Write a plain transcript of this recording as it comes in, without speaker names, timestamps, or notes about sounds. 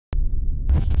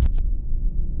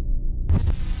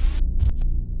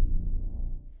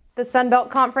The Sun Belt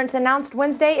Conference announced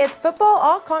Wednesday its football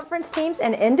all-conference teams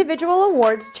and individual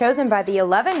awards chosen by the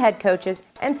 11 head coaches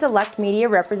and select media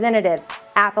representatives.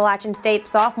 Appalachian State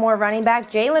sophomore running back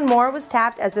Jalin was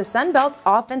tapped as the Sun Belt's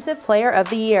Offensive Player of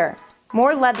the Year.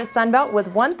 Moore led the Sun Belt with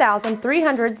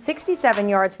 1,367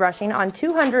 yards rushing on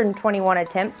 221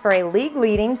 attempts for a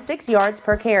league-leading 6 yards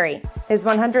per carry. His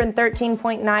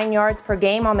 113.9 yards per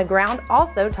game on the ground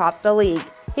also tops the league.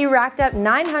 He racked up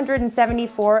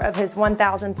 974 of his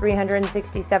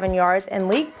 1,367 yards in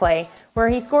league play, where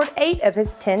he scored 8 of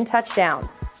his 10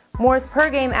 touchdowns. Moore's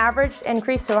per-game average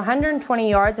increased to 120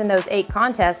 yards in those 8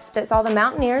 contests that saw the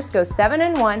Mountaineers go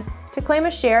 7-1 to claim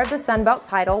a share of the Sun Belt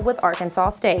title with Arkansas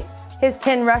State. His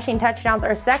 10 rushing touchdowns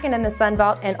are second in the Sun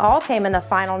Belt and all came in the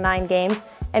final 9 games,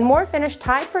 and Moore finished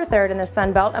tied for third in the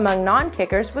Sun Belt among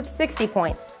non-kickers with 60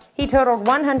 points. He totaled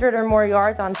 100 or more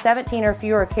yards on 17 or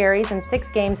fewer carries in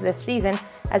 6 games this season,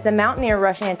 as the Mountaineer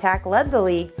rushing attack led the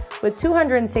league with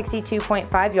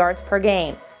 262.5 yards per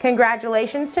game.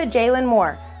 Congratulations to Jalin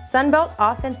Moore, Sun Belt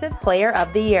Offensive Player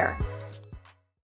of the Year.